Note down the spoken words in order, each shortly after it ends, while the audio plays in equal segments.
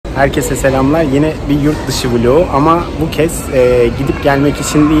Herkese selamlar. Yine bir yurt dışı vlogu ama bu kez gidip gelmek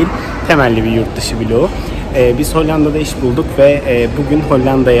için değil, temelli bir yurt dışı vlogu. Biz Hollanda'da iş bulduk ve bugün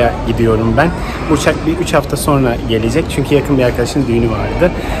Hollanda'ya gidiyorum ben. Uçak bir 3 hafta sonra gelecek çünkü yakın bir arkadaşın düğünü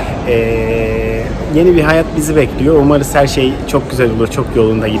vardı. Yeni bir hayat bizi bekliyor. Umarız her şey çok güzel olur, çok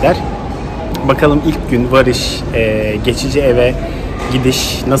yolunda gider. Bakalım ilk gün varış, geçici eve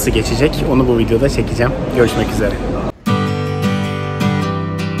gidiş nasıl geçecek onu bu videoda çekeceğim. Görüşmek üzere.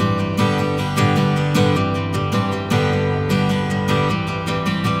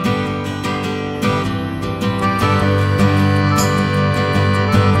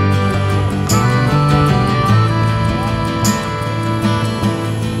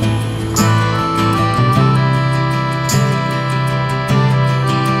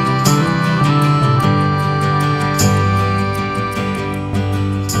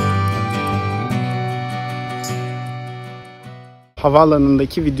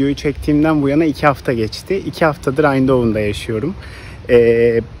 Havaalanındaki videoyu çektiğimden bu yana 2 hafta geçti. 2 haftadır Eindhoven'da yaşıyorum.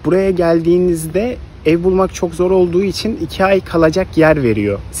 Buraya geldiğinizde ev bulmak çok zor olduğu için 2 ay kalacak yer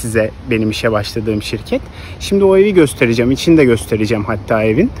veriyor size benim işe başladığım şirket. Şimdi o evi göstereceğim. İçini de göstereceğim hatta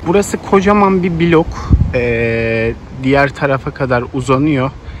evin. Burası kocaman bir blok. Diğer tarafa kadar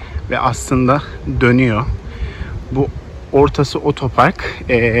uzanıyor ve aslında dönüyor. Bu ortası otopark.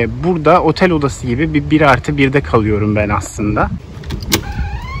 Burada otel odası gibi bir 1+1'de kalıyorum ben aslında.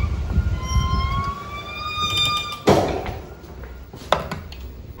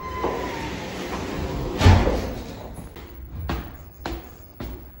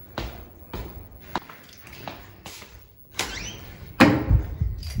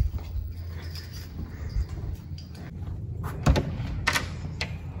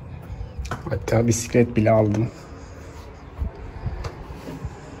 Hatta bisiklet bile aldım.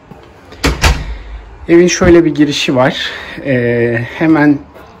 Evin şöyle bir girişi var. Hemen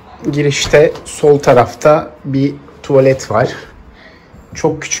girişte sol tarafta bir tuvalet var.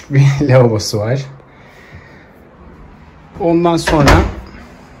 Çok küçük bir lavabosu var. Ondan sonra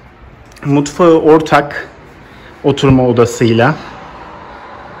mutfağı ortak oturma odasıyla.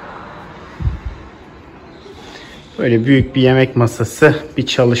 Böyle büyük bir yemek masası, bir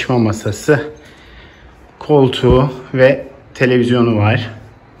çalışma masası, koltuğu ve televizyonu var.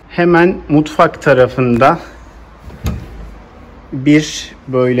 Hemen mutfak tarafında bir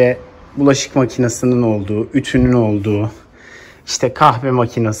böyle bulaşık makinesinin olduğu, ütünün olduğu, işte kahve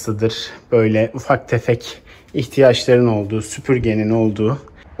makinesidir, böyle ufak tefek ihtiyaçların olduğu, süpürgenin olduğu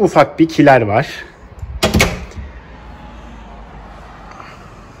ufak bir kiler var.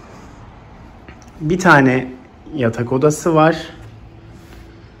 Bir tane yatak odası var.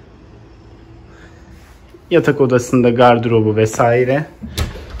 Yatak odasında gardırobu vesaire.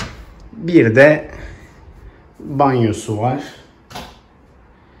 Bir de banyosu var.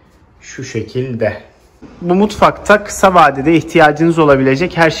 Şu şekilde. Bu mutfakta kısa vadede ihtiyacınız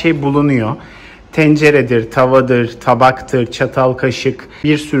olabilecek her şey bulunuyor. Tenceredir, tavadır, tabaktır, çatal, kaşık,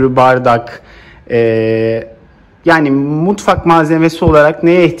 bir sürü bardak. Yani mutfak malzemesi olarak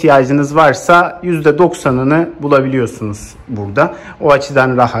neye ihtiyacınız varsa %90'ını bulabiliyorsunuz burada. O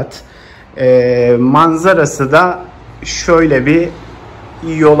açıdan rahat. Manzarası da şöyle bir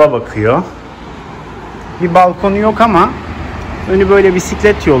yola bakıyor. Bir balkonu yok ama önü böyle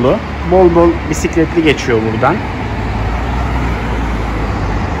bisiklet yolu. Bol bol bisikletli geçiyor buradan.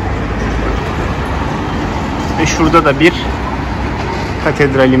 Ve şurada da bir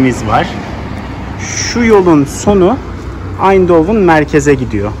katedralimiz var. Şu yolun sonu Eindhoven merkeze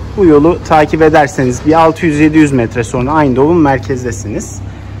gidiyor. Bu yolu takip ederseniz bir 600-700 metre sonra Eindhoven merkezdesiniz.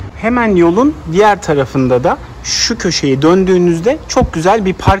 Hemen yolun diğer tarafında da şu köşeyi döndüğünüzde çok güzel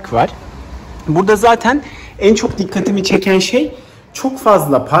bir park var. Burada zaten en çok dikkatimi çeken şey çok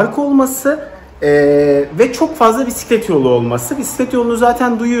fazla park olması ve çok fazla bisiklet yolu olması. Bisiklet yolunu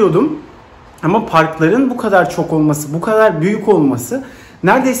zaten duyuyordum ama parkların bu kadar çok olması, bu kadar büyük olması,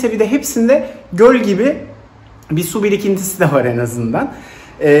 neredeyse bir de hepsinde göl gibi bir su birikintisi de var en azından.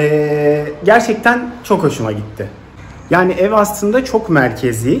 Gerçekten çok hoşuma gitti. Yani ev aslında çok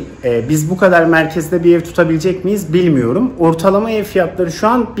merkezi. Biz bu kadar merkezde bir ev tutabilecek miyiz bilmiyorum. Ortalama ev fiyatları şu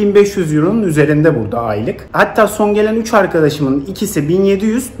an 1500 euronun üzerinde burada aylık. Hatta son gelen 3 arkadaşımın ikisi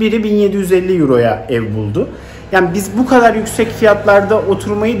 1700, biri 1750 euroya ev buldu. Yani biz bu kadar yüksek fiyatlarda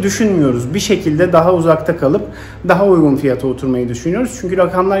oturmayı düşünmüyoruz. Bir şekilde daha uzakta kalıp daha uygun fiyata oturmayı düşünüyoruz. Çünkü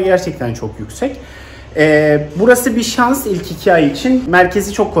rakamlar gerçekten çok yüksek. Burası bir şans ilk 2 ay için.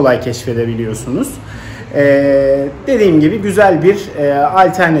 Merkezi çok kolay keşfedebiliyorsunuz. Dediğim gibi güzel bir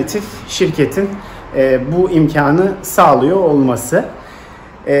alternatif şirketin bu imkanı sağlıyor olması.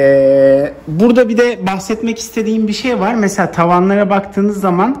 Burada bir de bahsetmek istediğim bir şey var. Mesela tavanlara baktığınız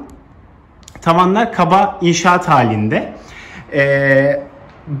zaman tavanlar kaba inşaat halinde.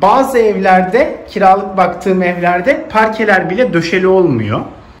 Bazı evlerde, kiralık baktığım evlerde parkeler bile döşeli olmuyor.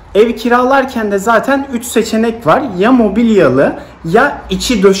 Ev kiralarken de zaten 3 seçenek var. Ya mobilyalı, ya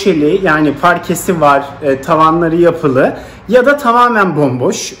içi döşeli, yani parkesi var, tavanları yapılı, ya da tamamen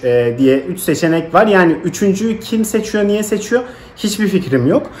bomboş diye 3 seçenek var. Yani üçüncüyü kim seçiyor, niye seçiyor hiçbir fikrim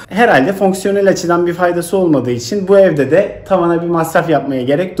yok. Herhalde fonksiyonel açıdan bir faydası olmadığı için bu evde de tavana bir masraf yapmaya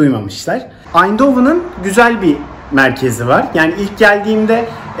gerek duymamışlar. Eindhoven'ın güzel bir merkezi var. Yani ilk geldiğimde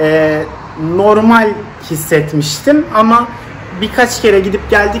normal hissetmiştim ama birkaç kere gidip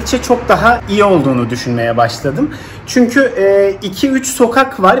geldikçe çok daha iyi olduğunu düşünmeye başladım. Çünkü 2-3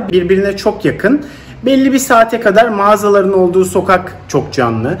 sokak var birbirine çok yakın. Belli bir saate kadar mağazaların olduğu sokak çok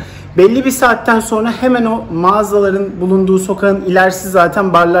canlı. Belli bir saatten sonra hemen o mağazaların bulunduğu sokağın ilerisi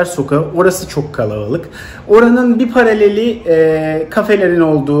zaten barlar sokağı. Orası çok kalabalık. Oranın bir paraleli kafelerin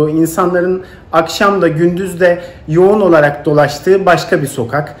olduğu, insanların akşam da gündüz de yoğun olarak dolaştığı başka bir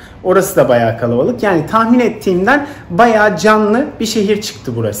sokak. Orası da bayağı kalabalık. Yani tahmin ettiğimden bayağı canlı bir şehir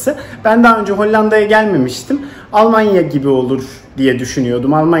çıktı burası. Ben daha önce Hollanda'ya gelmemiştim. Almanya gibi olur diye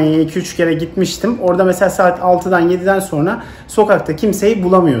düşünüyordum. Almanya'ya 2-3 kere gitmiştim. Orada mesela saat 6'dan 7'den sonra sokakta kimseyi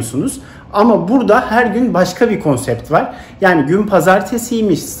bulamıyorsunuz. Ama burada her gün başka bir konsept var. Yani gün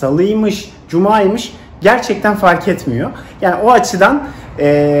pazartesiymiş, salıymış, cumaymış gerçekten fark etmiyor. Yani o açıdan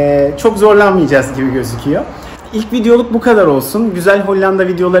çok zorlanmayacağız gibi gözüküyor. İlk videoluk bu kadar olsun. Güzel Hollanda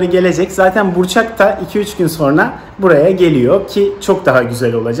videoları gelecek. Zaten Burçak da 2-3 gün sonra buraya geliyor ki çok daha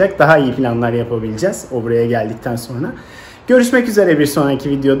güzel olacak. Daha iyi planlar yapabileceğiz o buraya geldikten sonra. Görüşmek üzere bir sonraki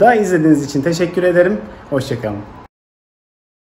videoda. İzlediğiniz için teşekkür ederim. Hoşça kalın.